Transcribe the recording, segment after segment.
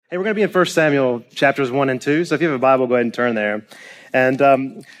Hey, we're going to be in 1 Samuel chapters 1 and 2. So if you have a Bible, go ahead and turn there. And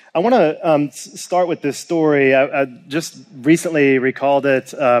I want to start with this story. I just recently recalled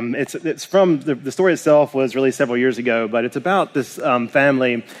it. It's from, the story itself was released several years ago, but it's about this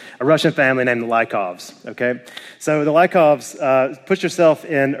family, a Russian family named the Lykovs, okay? So the Lykovs, put yourself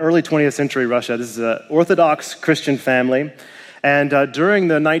in early 20th century Russia. This is an Orthodox Christian family. And during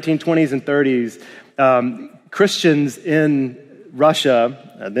the 1920s and 30s, Christians in Russia,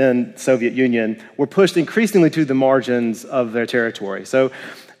 then Soviet Union, were pushed increasingly to the margins of their territory. So,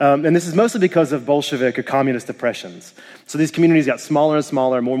 and this is mostly because of Bolshevik or communist oppressions. So these communities got smaller and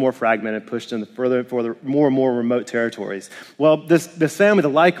smaller, more and more fragmented, pushed into further more and more remote territories. Well, this family, the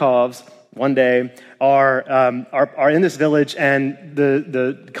Lykovs, one day are in this village, and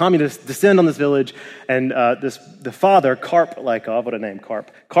the communists descend on this village, and the father, Karp Lykov, what a name,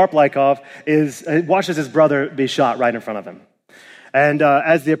 Karp Lykov, watches his brother be shot right in front of him. And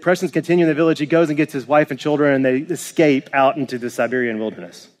as the oppressions continue in the village, he goes and gets his wife and children, and they escape out into the Siberian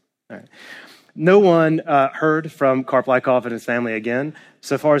wilderness. All right. No one heard from Karp Lykov and his family again.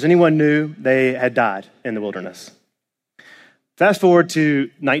 So far as anyone knew, they had died in the wilderness. Fast forward to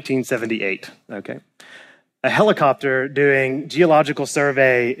 1978, okay? A helicopter doing geological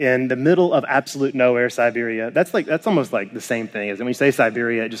survey in the middle of absolute nowhere, Siberia. That's almost like the same thing. As when you say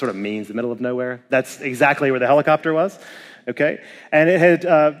Siberia, it just sort of means the middle of nowhere. That's exactly where the helicopter was. Okay, and it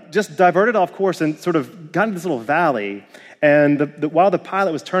had just diverted off course and sort of got into this little valley. And while the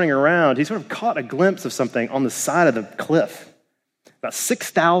pilot was turning around, he sort of caught a glimpse of something on the side of the cliff, about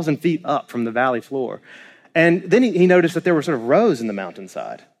 6,000 feet up from the valley floor. And then he noticed that there were sort of rows in the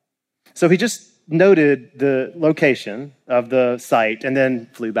mountainside. So he just noted the location of the site and then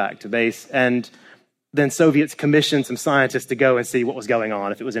flew back to base. And then Soviets commissioned some scientists to go and see what was going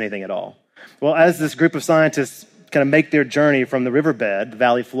on, if it was anything at all. Well, as this group of scientists kind of make their journey from the riverbed, the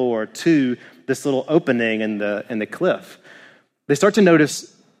valley floor, to this little opening in the cliff, they start to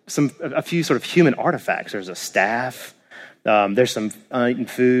notice a few sort of human artifacts. There's a staff, there's some uneaten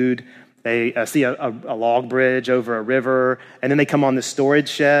food, they see a log bridge over a river, and then they come on the storage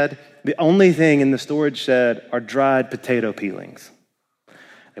shed. The only thing in the storage shed are dried potato peelings.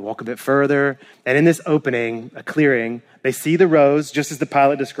 They walk a bit further, and in this opening, a clearing, they see the rows, just as the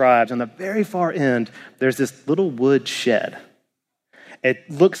pilot describes. On the very far end, there's this little wood shed. It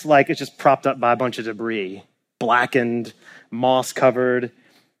looks like it's just propped up by a bunch of debris, blackened, moss-covered.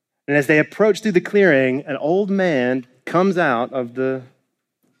 And as they approach through the clearing, an old man comes out of the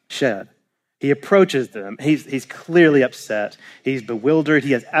shed. He approaches them. He's clearly upset. He's bewildered.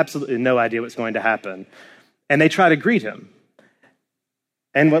 He has absolutely no idea what's going to happen. And they try to greet him.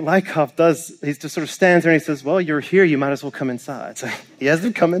 And what Lykov does, he just sort of stands there and he says, well, you're here, you might as well come inside. So he has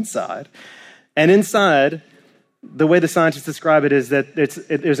them come inside. And inside, the way the scientists describe it is that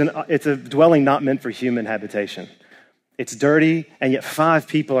it's a dwelling not meant for human habitation. It's dirty, and yet 5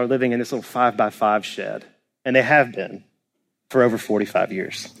 people are living in this little 5x5 shed. And they have been for over 45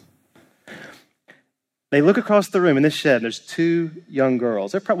 years. They look across the room in this shed, and there's 2 young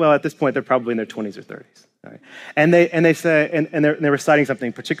girls. At this point, they're probably in their 20s or 30s. Right? And they say, and they're reciting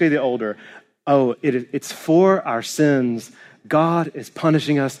something, particularly the older, it's for our sins. God is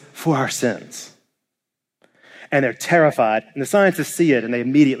punishing us for our sins. And they're terrified, and the scientists see it, and they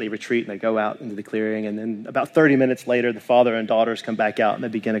immediately retreat, and they go out into the clearing, and then about 30 minutes later, the father and daughters come back out, and they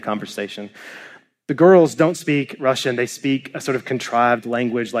begin a conversation. The girls don't speak Russian. They speak a sort of contrived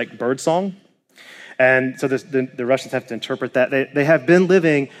language like birdsong. And so the Russians have to interpret that. They have been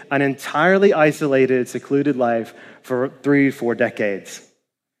living an entirely isolated, secluded life for 3-4 decades.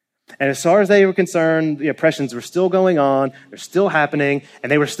 And as far as they were concerned, the oppressions were still going on, they're still happening,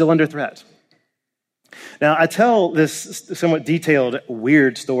 and they were still under threat. Now, I tell this somewhat detailed,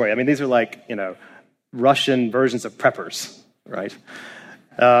 weird story. I mean, these are like, Russian versions of preppers, right?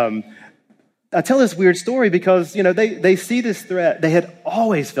 I tell this weird story because, they see this threat. They had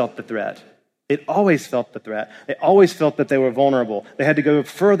always felt the threat. It always felt the threat. They always felt that they were vulnerable. They had to go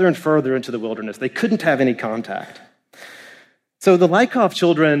further and further into the wilderness. They couldn't have any contact. So the Lykov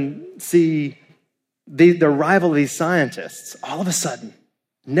children see the arrival of these scientists all of a sudden.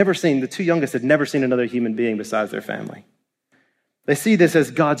 The 2 youngest had never seen another human being besides their family. They see this as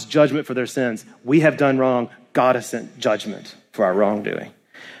God's judgment for their sins. We have done wrong. God has sent judgment for our wrongdoing.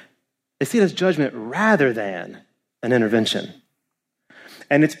 They see it as judgment rather than an intervention.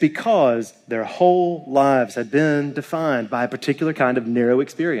 And it's because their whole lives had been defined by a particular kind of narrow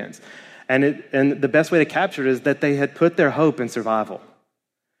experience. And the best way to capture it is that they had put their hope in survival.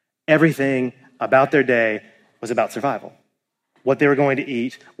 Everything about their day was about survival. What they were going to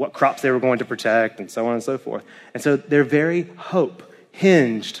eat, what crops they were going to protect, and so on and so forth. And so their very hope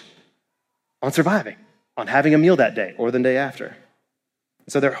hinged on surviving, on having a meal that day or the day after.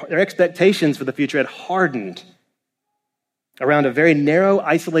 So their expectations for the future had hardened around a very narrow,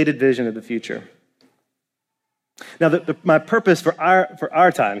 isolated vision of the future. Now, my purpose for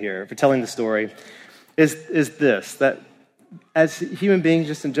our time here, for telling the story, is this, that as human beings,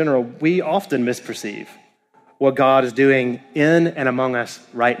 just in general, we often misperceive what God is doing in and among us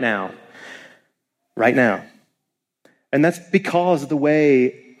right now. Right now. And that's because of the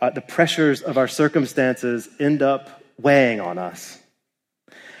way the pressures of our circumstances end up weighing on us.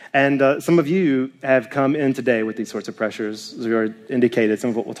 And some of you have come in today with these sorts of pressures. As we already indicated, some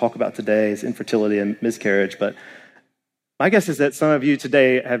of what we'll talk about today is infertility and miscarriage. But my guess is that some of you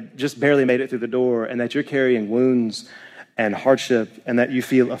today have just barely made it through the door, and that you're carrying wounds and hardship, and that you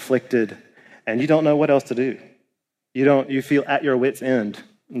feel afflicted, and you don't know what else to do. You feel at your wit's end,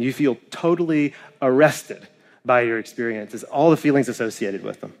 and you feel totally arrested by your experiences, all the feelings associated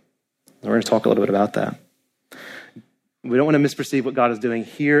with them. And we're going to talk a little bit about that. We don't want to misperceive what God is doing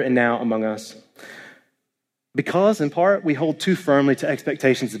here and now among us, because, in part, we hold too firmly to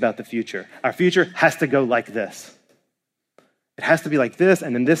expectations about the future. Our future has to go like this. It has to be like this,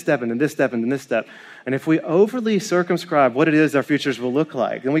 and then this step, and then this step, and then this step. And if we overly circumscribe what it is our futures will look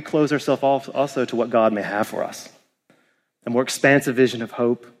like, then we close ourselves off also to what God may have for us. A more expansive vision of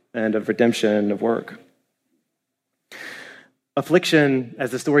hope and of redemption and of work. Affliction,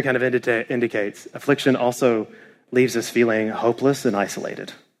 as the story kind of indicates, affliction also leaves us feeling hopeless and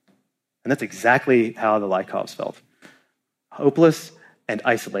isolated. And that's exactly how the Lykovs felt. Hopeless and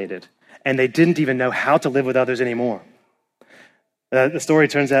isolated. And they didn't even know how to live with others anymore. The story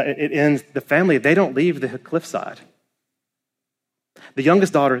turns out, it ends, the family, they don't leave the cliffside. The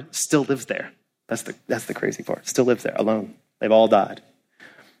youngest daughter still lives there. That's the crazy part. Still lives there, alone. They've all died.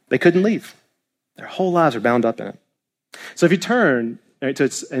 They couldn't leave. Their whole lives are bound up in it. So if you turn, right, so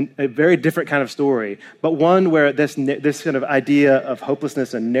it's a very different kind of story, but one where this kind of idea of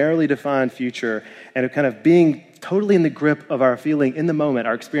hopelessness and narrowly defined future and of kind of being totally in the grip of our feeling in the moment,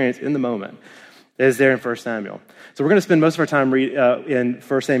 our experience in the moment, is there in 1 Samuel. So we're going to spend most of our time in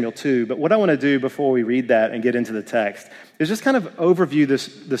 1 Samuel 2, but what I want to do before we read that and get into the text is just kind of overview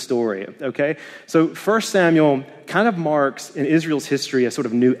the story, okay? So 1 Samuel kind of marks in Israel's history a sort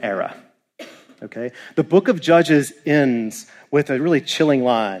of new era, okay? The book of Judges ends with a really chilling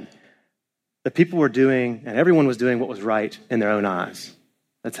line. The people were doing, and everyone was doing what was right in their own eyes.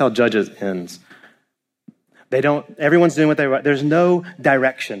 That's how Judges ends. Everyone's doing what they right. There's no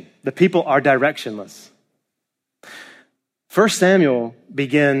direction. The people are directionless. 1 Samuel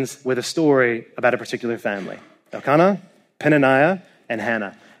begins with a story about a particular family. Elkanah, Peninnah, and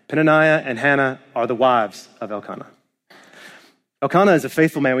Hannah. Peninnah and Hannah are the wives of Elkanah. Elkanah is a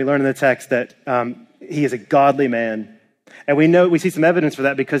faithful man. We learn in the text that he is a godly man. And we see some evidence for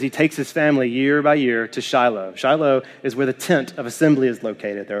that because he takes his family year by year to Shiloh. Shiloh is where the tent of assembly is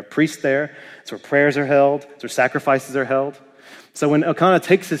located. There are priests there. It's where prayers are held. It's where sacrifices are held. So when Elkanah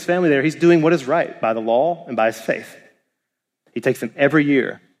takes his family there, he's doing what is right by the law and by his faith. He takes them every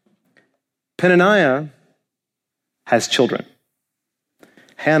year. Peninnah has children.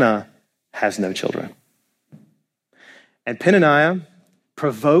 Hannah has no children. And Peninnah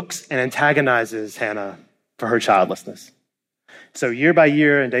provokes and antagonizes Hannah for her childlessness. So year by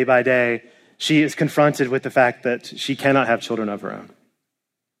year and day by day, she is confronted with the fact that she cannot have children of her own.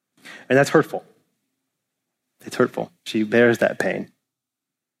 And that's hurtful. It's hurtful. She bears that pain.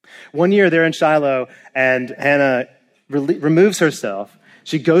 One year they're in Shiloh, and Hannah removes herself.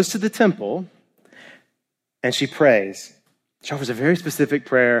 She goes to the temple, and she prays. She offers a very specific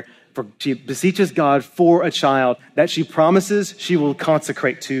prayer. She beseeches God for a child that she promises she will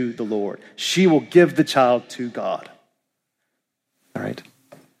consecrate to the Lord. She will give the child to God. All right.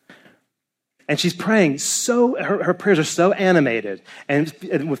 And she's praying her prayers are so animated and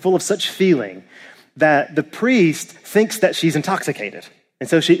full of such feeling that the priest thinks that she's intoxicated. And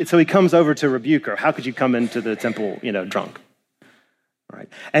so he comes over to rebuke her. How could you come into the temple, drunk? All right.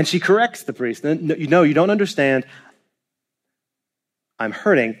 And she corrects the priest. No, you don't understand. I'm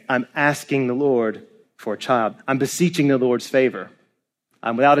hurting. I'm asking the Lord for a child. I'm beseeching the Lord's favor.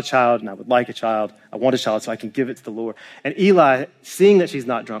 I'm without a child, and I would like a child. I want a child so I can give it to the Lord. And Eli, seeing that she's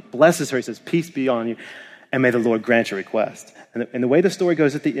not drunk, blesses her. He says, peace be on you, and may the Lord grant your request. And the way the story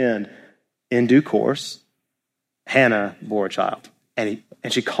goes at the end, in due course, Hannah bore a child. And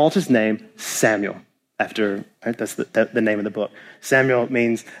she called his name Samuel. That's the name of the book. Samuel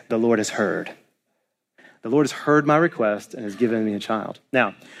means the Lord has heard. The Lord has heard my request and has given me a child.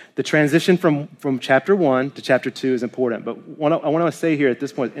 Now, the transition from chapter 1 to chapter 2 is important, but I want to say here at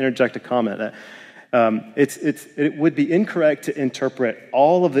this point, interject a comment that It would be incorrect to interpret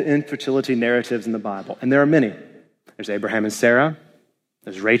all of the infertility narratives in the Bible, and there are many. There's Abraham and Sarah,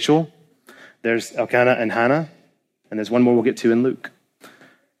 there's Rachel, there's Elkanah and Hannah, and there's one more we'll get to in Luke.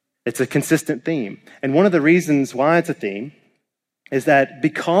 It's a consistent theme. And one of the reasons why it's a theme is that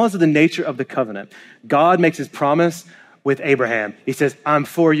because of the nature of the covenant, God makes his promise with Abraham. He says, I'm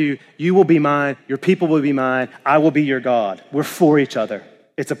for you, you will be mine, your people will be mine, I will be your God. We're for each other.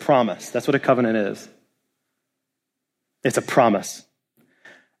 It's a promise. That's what a covenant is. It's a promise.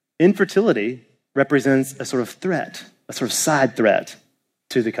 Infertility represents a sort of threat, a sort of side threat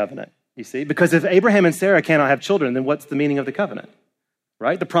to the covenant, you see? Because if Abraham and Sarah cannot have children, then what's the meaning of the covenant,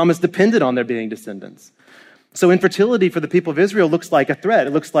 right? The promise depended on there being descendants. So infertility for the people of Israel looks like a threat.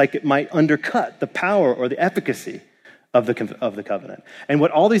 It looks like it might undercut the power or the efficacy of the covenant. And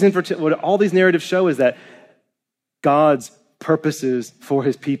what all these narratives show is that God's purposes for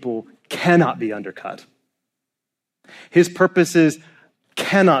his people cannot be undercut. His purposes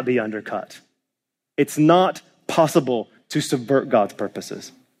cannot be undercut. It's not possible to subvert God's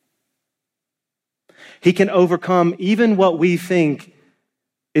purposes. He can overcome even what we think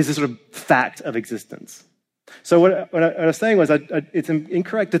is a sort of fact of existence. So what I was saying was it's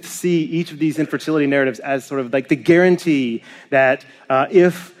incorrect to see each of these infertility narratives as sort of like the guarantee that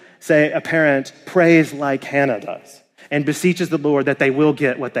if, say, a parent prays like Hannah does and beseeches the Lord that they will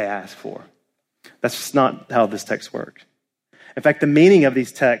get what they ask for. That's just not how this text works. In fact, the meaning of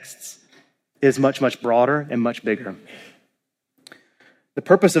these texts is much, much broader and much bigger. The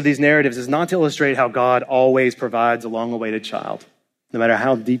purpose of these narratives is not to illustrate how God always provides a long-awaited child, no matter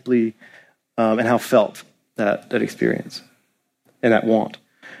how deeply and how felt that experience and that want.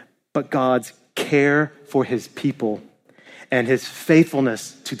 But God's care for his people and his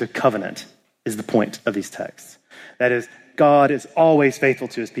faithfulness to the covenant is the point of these texts. That is, God is always faithful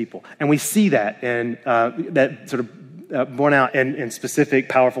to his people. And we see that in that sort of borne out in specific,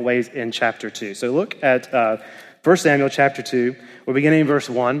 powerful ways in chapter 2. So look at 1 Samuel chapter 2. We're beginning in verse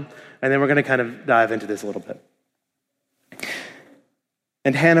 1, and then we're going to kind of dive into this a little bit.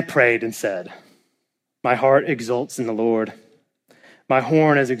 And Hannah prayed and said, my heart exults in the Lord. My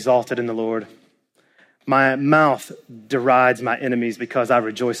horn is exalted in the Lord. My mouth derides my enemies because I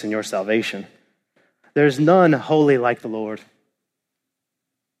rejoice in your salvation. There's none holy like the Lord,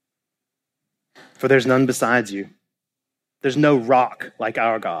 for there's none besides you. There's no rock like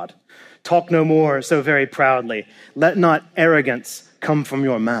our God. Talk no more so very proudly. Let not arrogance come from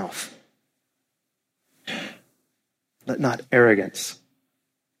your mouth. Let not arrogance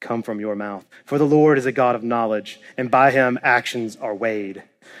come from your mouth. For the Lord is a God of knowledge, and by him actions are weighed.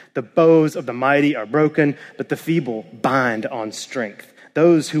 The bows of the mighty are broken, but the feeble bind on strength.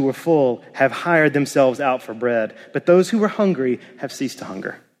 Those who were full have hired themselves out for bread, but those who were hungry have ceased to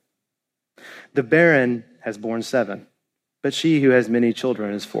hunger. The barren has borne 7, but she who has many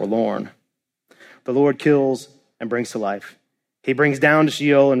children is forlorn. The Lord kills and brings to life. He brings down to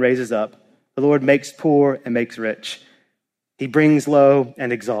Sheol and raises up. The Lord makes poor and makes rich. He brings low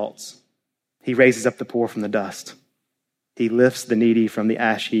and exalts. He raises up the poor from the dust. He lifts the needy from the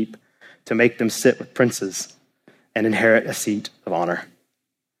ash heap to make them sit with princes and inherit a seat of honor.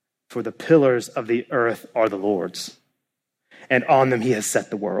 For the pillars of the earth are the Lord's, and on them he has set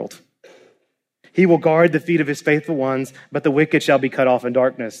the world. He will guard the feet of his faithful ones, but the wicked shall be cut off in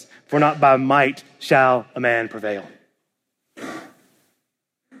darkness, for not by might shall a man prevail.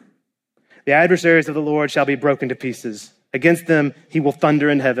 The adversaries of the Lord shall be broken to pieces. Against them he will thunder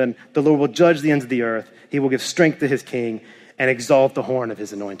in heaven. The Lord will judge the ends of the earth. He will give strength to his king and exalt the horn of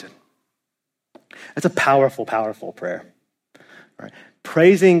his anointed. That's a powerful, powerful prayer. All right.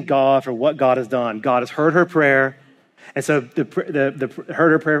 Praising God for what God has done. God has heard her prayer. And so heard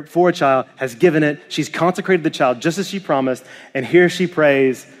her prayer for a child, has given it. She's consecrated the child just as she promised. And here she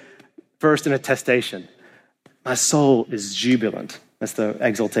prays first in attestation. My soul is jubilant. That's the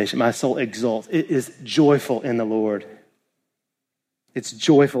exaltation. My soul exalts. It is joyful in the Lord. It's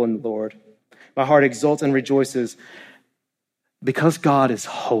joyful in the Lord. My heart exults and rejoices because God is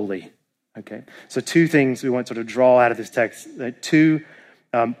holy. Okay, so 2 things we want to sort of draw out of this text. 2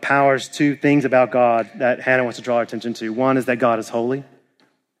 powers, 2 things about God that Hannah wants to draw our attention to. One is that God is holy,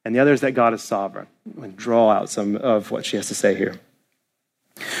 and the other is that God is sovereign. I'm going to draw out some of what she has to say here.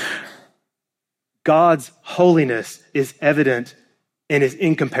 God's holiness is evident in his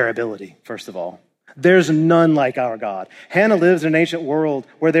incomparability, first of all. There's none like our God. Hannah lives in an ancient world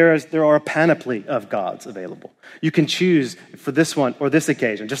where there are a panoply of gods available. You can choose for this one or this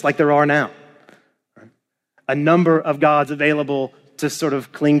occasion, just like there are now. A number of gods available to sort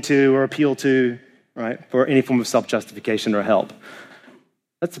of cling to or appeal to, right, for any form of self-justification or help.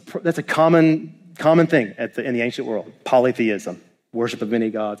 That's a common Common thing in the ancient world, polytheism, worship of many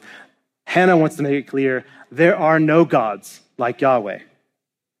gods. Hannah wants to make it clear, there are no gods like Yahweh.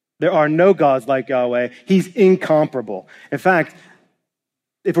 There are no gods like Yahweh. He's incomparable. In fact,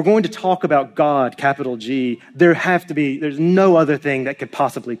 if we're going to talk about God, capital G, there's no other thing that could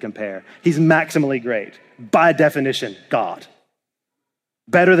possibly compare. He's maximally great. By definition, God.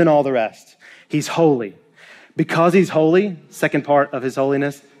 Better than all the rest. He's holy. Because he's holy, second part of his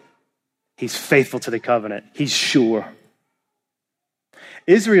holiness, he's faithful to the covenant. He's sure.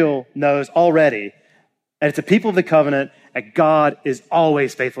 Israel knows already that it's a people of the covenant, and God is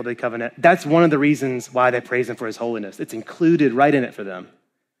always faithful to the covenant. That's one of the reasons why they praise him for his holiness. It's included right in it for them.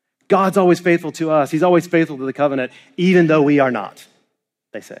 God's always faithful to us. He's always faithful to the covenant, even though we are not,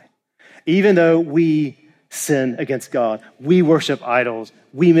 they say. Even though we sin against God, we worship idols,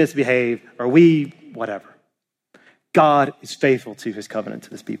 we misbehave, or we whatever. God is faithful to his covenant to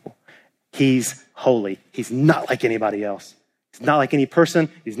his people. He's holy. He's not like anybody else. He's not like any person.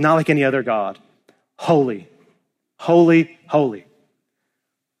 He's not like any other God. Holy, holy, holy.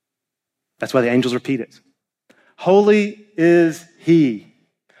 That's why the angels repeat it. Holy is he.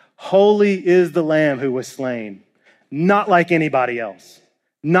 Holy is the Lamb who was slain. Not like anybody else.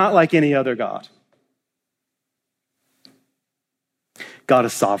 Not like any other God. God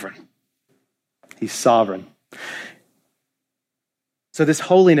is sovereign. He's sovereign. So this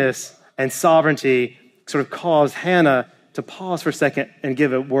holiness and sovereignty sort of caused Hannah to pause for a second and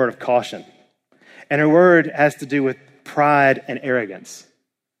give a word of caution. And her word has to do with pride and arrogance.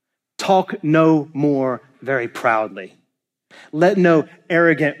 Talk no more very proudly. Let no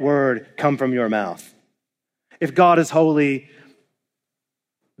arrogant word come from your mouth. If God is holy,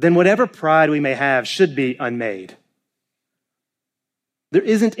 then whatever pride we may have should be unmade. There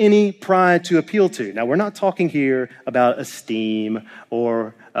isn't any pride to appeal to. Now, we're not talking here about esteem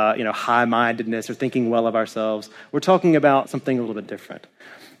or high-mindedness or thinking well of ourselves. We're talking about something a little bit different.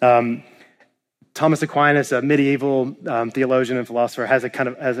 Thomas Aquinas, a medieval theologian and philosopher, has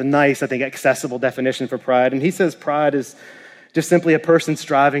a nice, I think, accessible definition for pride. And he says pride is just simply a person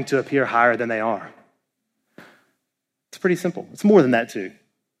striving to appear higher than they are. It's pretty simple. It's more than that too,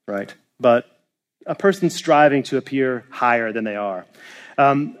 right? But a person striving to appear higher than they are.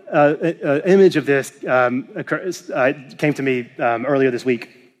 An image of this came to me earlier this week.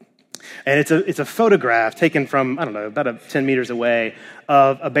 And it's a photograph taken from, about 10 meters away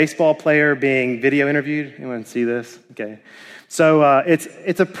of a baseball player being video interviewed. Anyone see this? Okay. So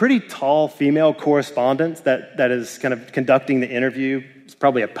it's a pretty tall female correspondent that is kind of conducting the interview. It's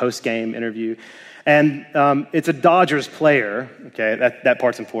probably a post-game interview. And it's a Dodgers player. Okay, that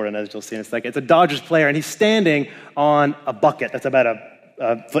part's important, as you'll see in a second. It's a Dodgers player, and he's standing on a bucket that's about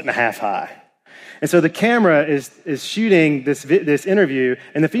a foot and a half high. And so the camera is shooting this interview,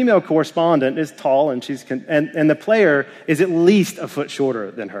 and the female correspondent is tall, and and the player is at least a foot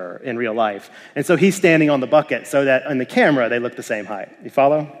shorter than her in real life. And so he's standing on the bucket so that on the camera they look the same height. You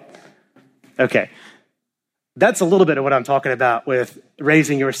follow? Okay. That's a little bit of what I'm talking about with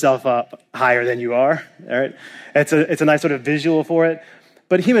raising yourself up higher than you are. All right, it's a nice sort of visual for it.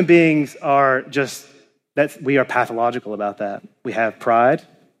 But human beings are we are pathological about that. We have pride.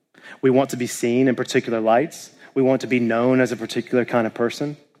 We want to be seen in particular lights. We want to be known as a particular kind of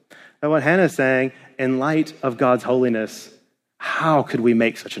person. And what Hannah is saying, in light of God's holiness, how could we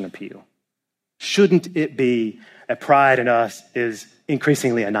make such an appeal? Shouldn't it be that pride in us is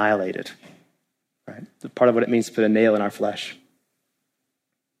increasingly annihilated? Right? Part of what it means to put a nail in our flesh.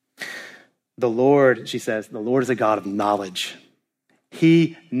 The Lord, she says, the Lord is a God of knowledge.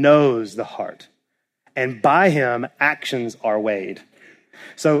 He knows the heart, and by him actions are weighed.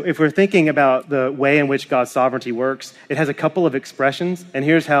 So if we're thinking about the way in which God's sovereignty works, it has a couple of expressions, and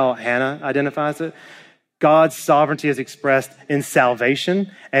here's how Hannah identifies it. God's sovereignty is expressed in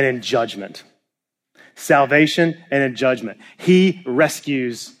salvation and in judgment. Salvation and in judgment. He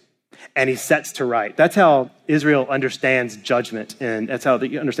rescues and he sets to right. That's how Israel understands judgment, and that's how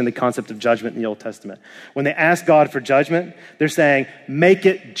they understand the concept of judgment in the Old Testament. When they ask God for judgment, they're saying, make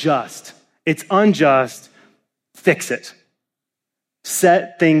it just. It's unjust. Fix it.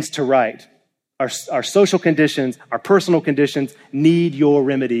 Set things to right. Our social conditions, our personal conditions need your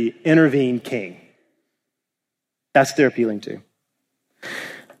remedy. Intervene, King. That's what they're appealing to.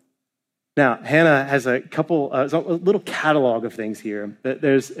 Now, Hannah has a little catalog of things here.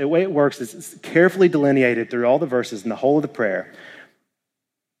 The way it works is it's carefully delineated through all the verses in the whole of the prayer.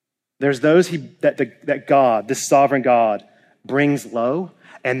 There's those that God, this sovereign God, brings low,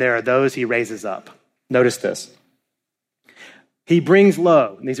 and there are those he raises up. Notice this. He brings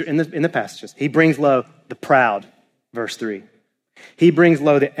low, and these are in the passages. He brings low the proud, verse 3. He brings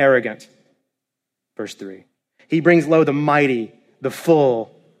low the arrogant, verse 3. He brings low the mighty, the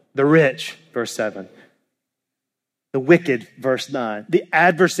full, the rich, verse 7. The wicked, verse 9. The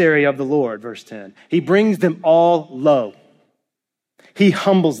adversary of the Lord, verse 10. He brings them all low. He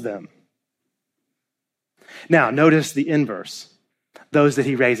humbles them. Now, notice the inverse. Those that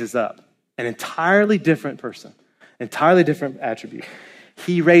he raises up. An entirely different person. Entirely different attribute.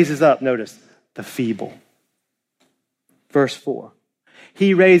 He raises up, notice, the feeble. Verse 4.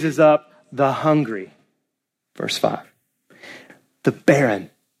 He raises up the hungry. Verse 5. The barren.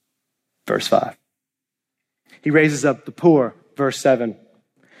 Verse 5. He raises up the poor. Verse 7.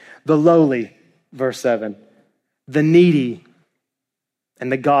 The lowly. Verse 7. The needy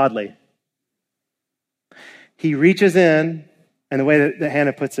and the godly. He reaches in, and the way that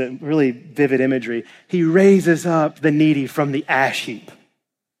Hannah puts it, really vivid imagery, he raises up the needy from the ash heap,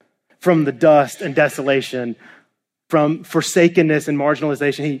 from the dust and desolation, from forsakenness and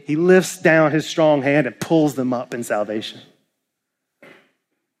marginalization. He lifts down his strong hand and pulls them up in salvation.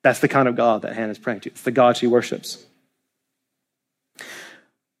 That's the kind of God that Hannah's praying to. It's the God she worships.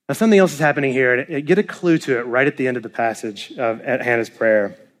 Now, something else is happening here, and get a clue to it right at the end of the passage at Hannah's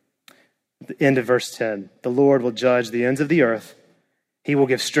prayer. At the end of verse 10, the Lord will judge the ends of the earth. He will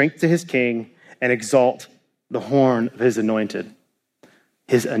give strength to his king and exalt the horn of his anointed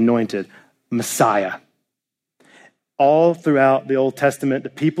Messiah. All throughout the Old Testament,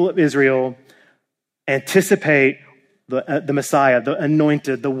 the people of Israel anticipate the Messiah, the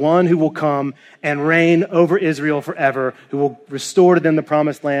anointed, the one who will come and reign over Israel forever, who will restore to them the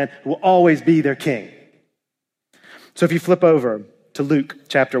promised land, who will always be their king. So if you flip over to Luke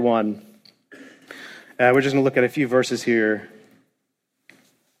chapter 1, we're just going to look at a few verses here.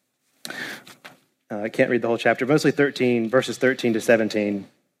 I can't read the whole chapter, mostly verses 13 to 17.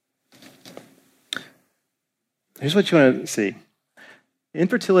 Here's what you want to see.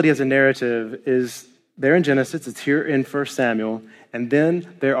 Infertility as a narrative is there in Genesis, it's here in 1 Samuel, and then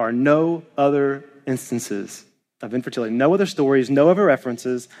there are no other instances of infertility, no other stories, no other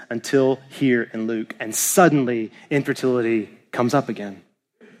references until here in Luke. And suddenly, infertility comes up again.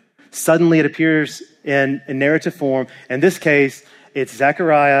 Suddenly, it appears in narrative form. In this case, it's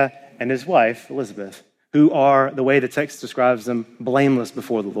Zechariah and his wife, Elizabeth, who are, the way the text describes them, blameless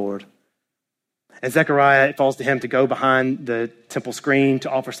before the Lord. And Zechariah, it falls to him to go behind the temple screen to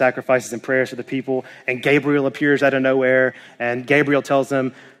offer sacrifices and prayers to the people. And Gabriel appears out of nowhere. And Gabriel tells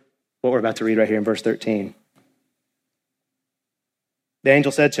them what we're about to read right here in verse 13. The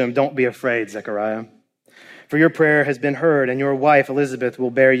angel said to him, "Don't be afraid, Zechariah, for your prayer has been heard, and your wife Elizabeth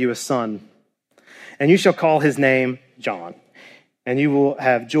will bear you a son. And you shall call his name John. And you will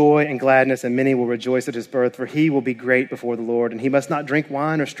have joy and gladness, and many will rejoice at his birth, for he will be great before the Lord. And he must not drink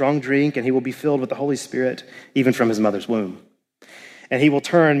wine or strong drink, and he will be filled with the Holy Spirit, even from his mother's womb. And he will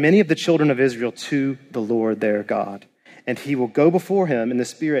turn many of the children of Israel to the Lord their God. And he will go before him in the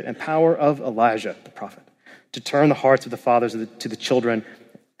spirit and power of Elijah, the prophet, to turn the hearts of the fathers to the children,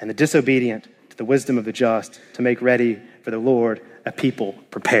 and the disobedient to the wisdom of the just, to make ready for the Lord a people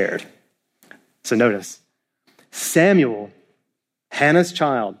prepared." So notice, Samuel, Hannah's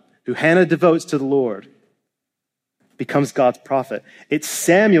child, who Hannah devotes to the Lord, becomes God's prophet. It's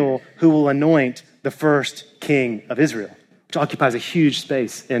Samuel who will anoint the first king of Israel, which occupies a huge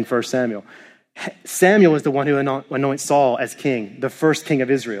space in 1 Samuel. Samuel is the one who anoints Saul as king, the first king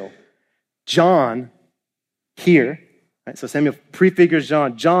of Israel. John here, right, so Samuel prefigures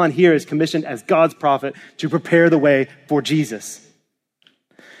John. John here is commissioned as God's prophet to prepare the way for Jesus,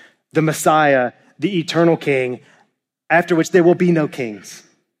 the Messiah, the eternal king, after which there will be no kings.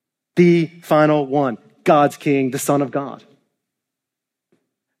 The final one, God's king, the Son of God.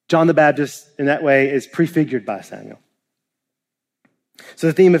 John the Baptist, in that way, is prefigured by Samuel. So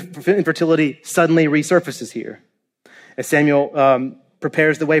the theme of infertility suddenly resurfaces here as Samuel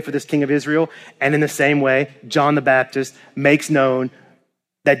prepares the way for this king of Israel. And in the same way, John the Baptist makes known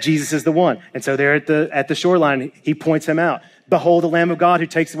that Jesus is the one. And so there at the shoreline, he points him out. "Behold the Lamb of God who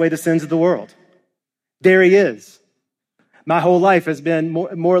takes away the sins of the world." There he is. My whole life has been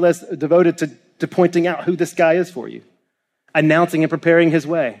more or less devoted to pointing out who this guy is for you, announcing and preparing his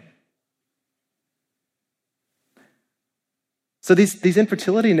way. So these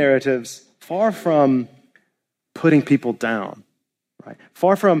infertility narratives, far from putting people down, right?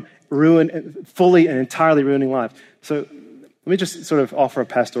 Far from fully and entirely ruining lives. So let me just sort of offer a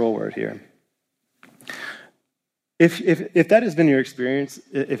pastoral word here. If that has been your experience,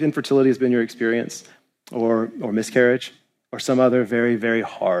 if infertility has been your experience, or miscarriage, or some other very, very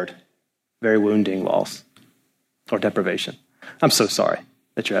hard, very wounding loss or deprivation, I'm so sorry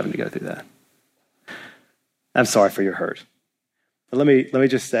that you're having to go through that. I'm sorry for your hurt. But let me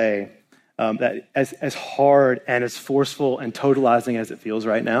just say, that as hard and as forceful and totalizing as it feels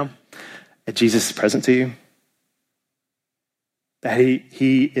right now, that Jesus is present to you, that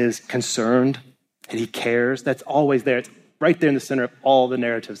he is concerned, and he cares. That's always there. It's right there in the center of all the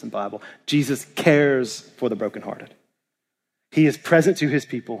narratives in the Bible. Jesus cares for the brokenhearted. He is present to his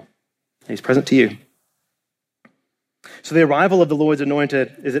people, and he's present to you. So the arrival of the Lord's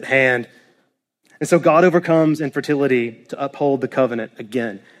anointed is at hand. And so God overcomes infertility to uphold the covenant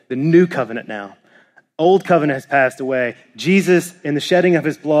again, the new covenant now. Old covenant has passed away. Jesus, in the shedding of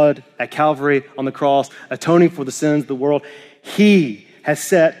his blood at Calvary on the cross, atoning for the sins of the world, he has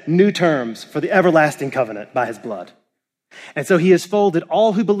set new terms for the everlasting covenant by his blood. And so he has folded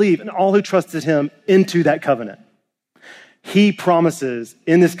all who believe and all who trusted him into that covenant. He promises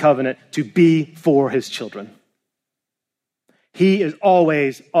in this covenant to be for his children. He is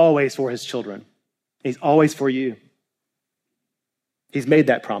always, always for his children. He's always for you. He's made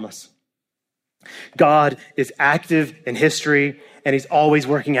that promise. God is active in history, and he's always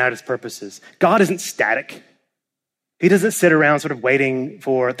working out his purposes. God isn't static. He doesn't sit around sort of waiting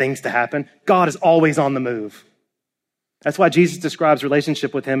for things to happen. God is always on the move. That's why Jesus describes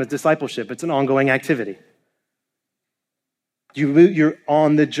relationship with him as discipleship. It's an ongoing activity. You're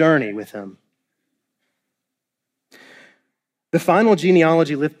on the journey with him. The final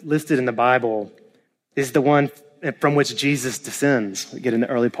genealogy listed in the Bible is the one from which Jesus descends. We get in the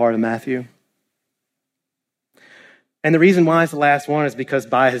early part of Matthew. And the reason why it's the last one is because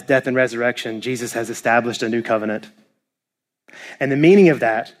by his death and resurrection, Jesus has established a new covenant. And the meaning of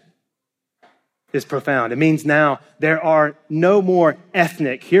that is profound. It means now there are no more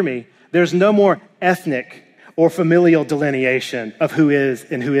ethnic, hear me, there's no more ethnic or familial delineation of who is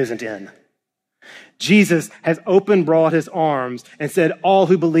and who isn't in. Jesus has open broad his arms and said, all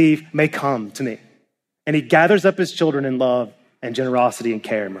who believe may come to me. And he gathers up his children in love and generosity and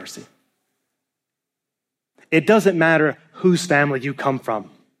care and mercy. It doesn't matter whose family you come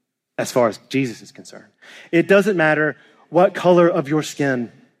from as far as Jesus is concerned. It doesn't matter what color of your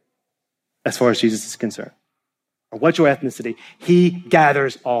skin as far as Jesus is concerned, or what your ethnicity. He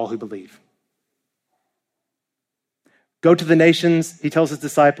gathers all who believe. Go to the nations, he tells his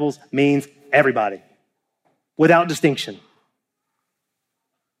disciples, means everybody, without distinction.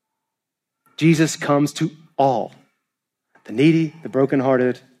 Jesus comes to all, the needy, the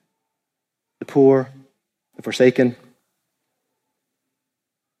brokenhearted, the poor, the forsaken.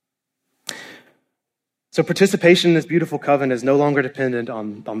 So participation in this beautiful covenant is no longer dependent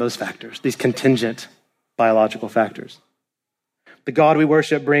on those factors, these contingent biological factors. The God we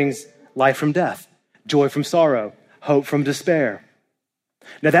worship brings life from death, joy from sorrow, hope from despair.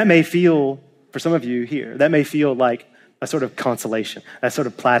 Now that may feel, for some of you here, that may feel like a sort of consolation, a sort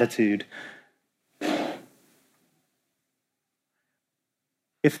of platitude.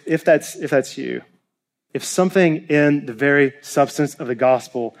 If that's you, if something in the very substance of the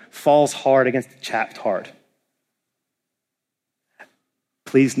gospel falls hard against the chapped heart,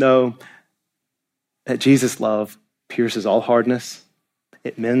 please know that Jesus' love pierces all hardness,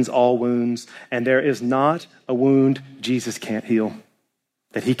 it mends all wounds, and there is not a wound Jesus can't heal,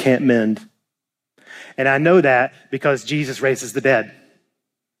 that he can't mend. And I know that because Jesus raises the dead.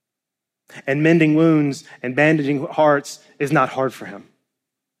 And mending wounds and bandaging hearts is not hard for him.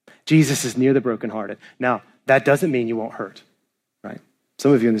 Jesus is near the brokenhearted. Now, that doesn't mean you won't hurt, right?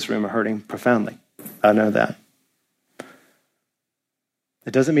 Some of you in this room are hurting profoundly. I know that.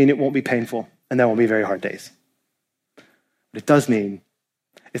 It doesn't mean it won't be painful and there won't be very hard days. What it does mean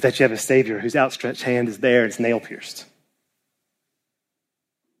is that you have a Savior whose outstretched hand is there, it's nail-pierced.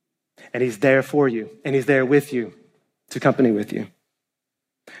 And he's there for you, and he's there with you, to company with you.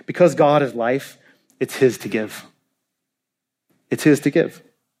 Because God is life, it's his to give. It's his to give.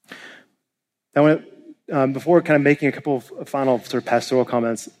 I want to, before kind of making a couple of final sort of pastoral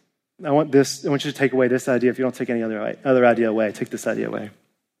comments, I want you to take away this idea. If you don't take any other idea away, take this idea away.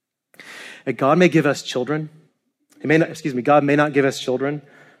 That God may give us children. God may not give us children,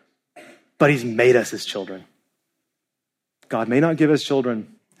 but he's made us his children. God may not give us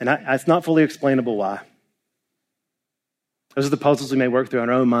children, and it's not fully explainable why. Those are the puzzles we may work through in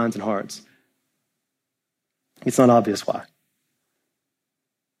our own minds and hearts. It's not obvious why.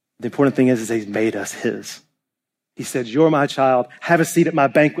 The important thing is he's made us his. He said, you're my child, have a seat at my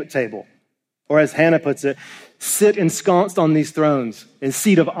banquet table. Or as Hannah puts it, sit ensconced on these thrones in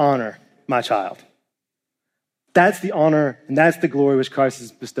seat of honor, my child. That's the honor and that's the glory which Christ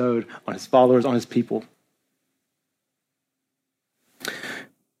has bestowed on his followers, on his people.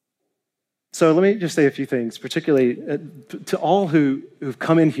 So let me just say a few things, particularly to all who've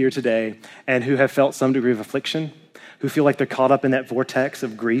come in here today and who have felt some degree of affliction, who feel like they're caught up in that vortex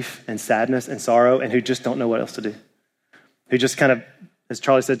of grief and sadness and sorrow and who just don't know what else to do. Who just kind of, as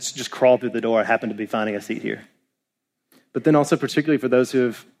Charlie said, just crawl through the door and happen to be finding a seat here. But then also particularly for those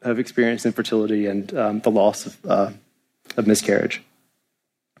who have experienced infertility and the loss of miscarriage.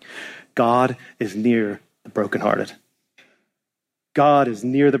 God is near the brokenhearted. God is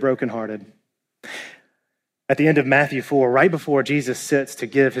near the brokenhearted. At the end of Matthew 4, right before Jesus sits to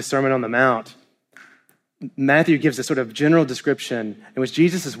give his Sermon on the Mount, Matthew gives a sort of general description in which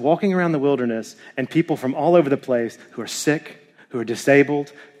Jesus is walking around the wilderness and people from all over the place who are sick, who are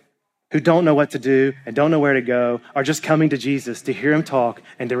disabled, who don't know what to do and don't know where to go, are just coming to Jesus to hear him talk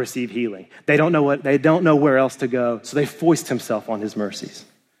and to receive healing. They don't know where else to go, so they foist himself on his mercies.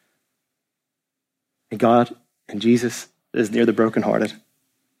 And God and Jesus is near the brokenhearted.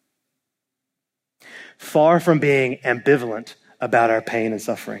 Far from being ambivalent about our pain and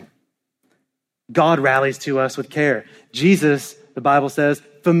suffering, God rallies to us with care. Jesus, the Bible says,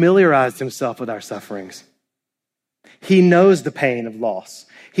 familiarized himself with our sufferings. He knows the pain of loss.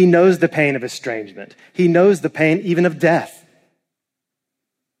 He knows the pain of estrangement. He knows the pain even of death.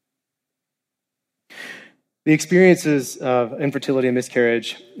 The experiences of infertility and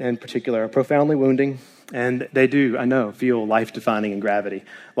miscarriage in particular are profoundly wounding, and they do, I know, feel life-defining in gravity.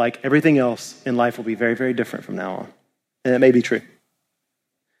 Like everything else in life will be very, very different from now on. And it may be true.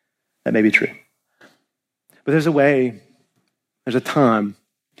 That may be true. But there's a time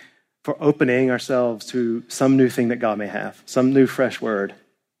for opening ourselves to some new thing that God may have, some new fresh word.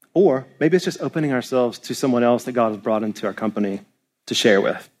 Or maybe it's just opening ourselves to someone else that God has brought into our company to share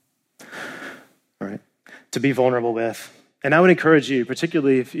with, right? To be vulnerable with. And I would encourage you,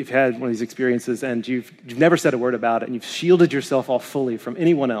 particularly if you've had one of these experiences and you've never said a word about it and you've shielded yourself off fully from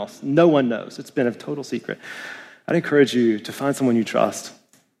anyone else, no one knows, it's been a total secret. I'd encourage you to find someone you trust,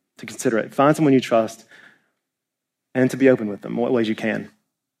 to consider it. Find someone you trust and to be open with them in what ways you can.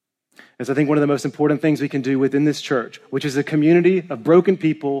 Because I think one of the most important things we can do within this church, which is a community of broken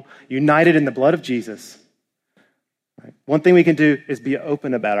people united in the blood of Jesus, right? One thing we can do is be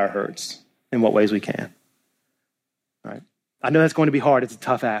open about our hurts in what ways we can. Right? I know that's going to be hard. It's a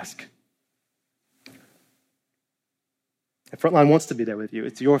tough ask. The Frontline wants to be there with you.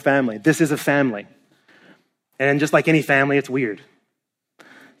 It's your family. This is a family. And just like any family, it's weird.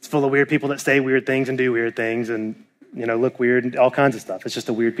 It's full of weird people that say weird things and do weird things and, look weird and all kinds of stuff. It's just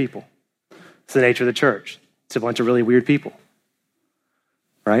a weird people. It's the nature of the church. It's a bunch of really weird people.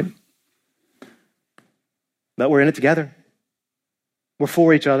 Right? But we're in it together. We're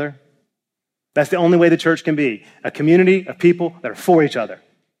for each other. That's the only way the church can be. A community of people that are for each other.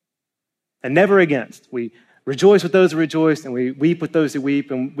 And never against. We rejoice with those who rejoice and we weep with those who weep.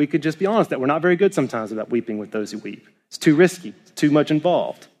 And we could just be honest that we're not very good sometimes about weeping with those who weep. It's too risky. It's too much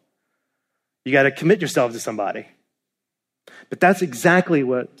involved. You got to commit yourself to somebody. But that's exactly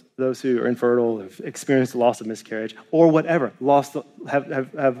what those who are infertile, have experienced the loss of miscarriage, or whatever,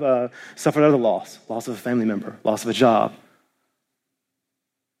 have suffered other loss of a family member, loss of a job.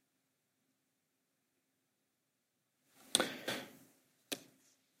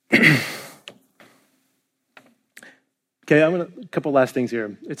 Okay, a couple last things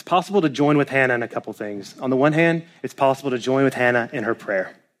here. It's possible to join with Hannah in a couple things. On the one hand, it's possible to join with Hannah in her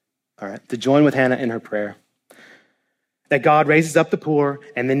prayer. All right, to join with Hannah in her prayer. That God raises up the poor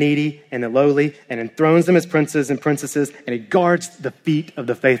and the needy and the lowly and enthrones them as princes and princesses, and he guards the feet of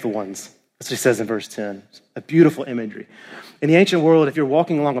the faithful ones. That's what he says in verse 10. A beautiful imagery. In the ancient world, if you're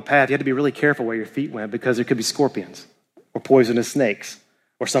walking along a path, you had to be really careful where your feet went because there could be scorpions or poisonous snakes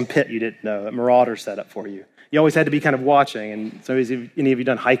or some pit you didn't know, a marauder set up for you. You always had to be kind of watching. And so if any of you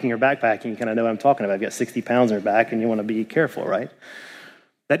done hiking or backpacking, you kind of know what I'm talking about. You've got 60 pounds on your back and you want to be careful, right?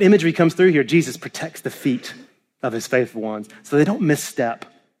 That imagery comes through here. Jesus protects the feet of his faithful ones so they don't misstep.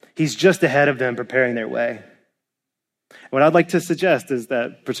 He's just ahead of them preparing their way. What I'd like to suggest is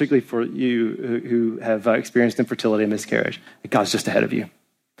that, particularly for you who have experienced infertility and miscarriage, that God's just ahead of you.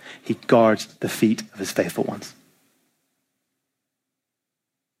 He guards the feet of his faithful ones.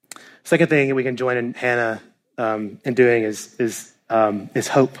 Second thing we can join in Hannah in doing is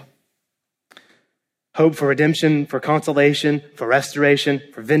hope. Hope for redemption, for consolation, for restoration,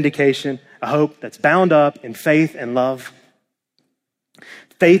 for vindication. A hope that's bound up in faith and love.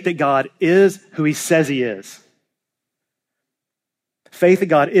 Faith that God is who he says he is. Faith that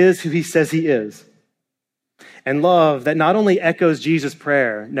God is who he says he is. And love that not only echoes Jesus'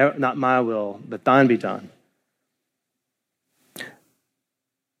 prayer, no, not my will, but thine be done.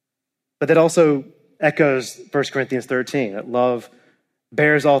 But that also echoes 1 Corinthians 13, that love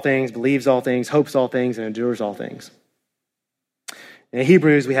bears all things, believes all things, hopes all things, and endures all things. In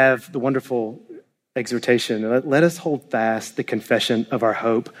Hebrews, we have the wonderful exhortation. Let us hold fast the confession of our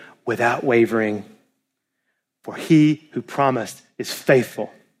hope without wavering. For he who promised is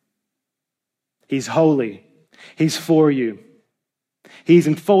faithful. He's holy. He's for you. He's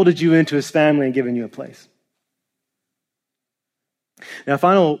enfolded you into his family and given you a place. Now, a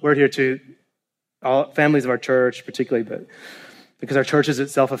final word here to all families of our church, particularly, but because our church is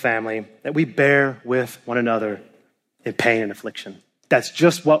itself a family, that we bear with one another in pain and affliction. That's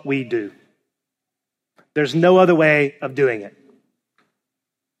just what we do. There's no other way of doing it.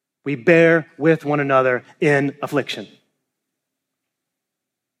 We bear with one another in affliction.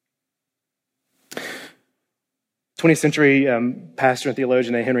 20th century pastor and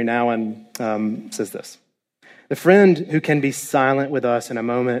theologian Henry Nouwen says this: "The friend who can be silent with us in a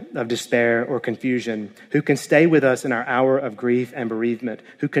moment of despair or confusion, who can stay with us in our hour of grief and bereavement,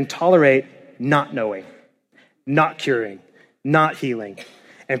 who can tolerate not knowing, not curing, not healing,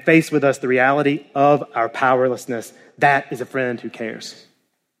 and face with us the reality of our powerlessness, that is a friend who cares."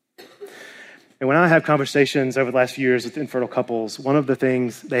 And when I have conversations over the last few years with infertile couples, one of the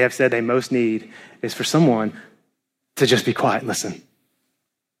things they have said they most need is for someone to just be quiet and listen.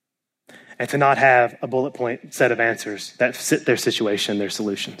 And to not have a bullet point set of answers that fit their situation, their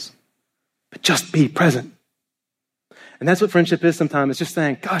solutions. But just be present. And that's what friendship is sometimes. It's just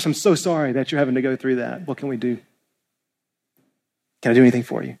saying, gosh, I'm so sorry that you're having to go through that. What can we do? Can I do anything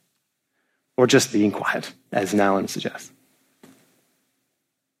for you? Or just being quiet, as Nouwen suggests.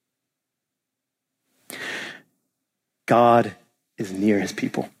 God is near his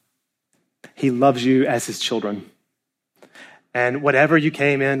people. He loves you as his children. And whatever you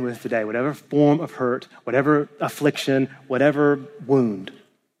came in with today, whatever form of hurt, whatever affliction, whatever wound,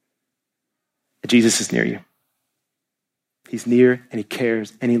 Jesus is near you. He's near and he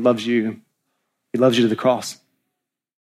cares and he loves you. He loves you to the cross.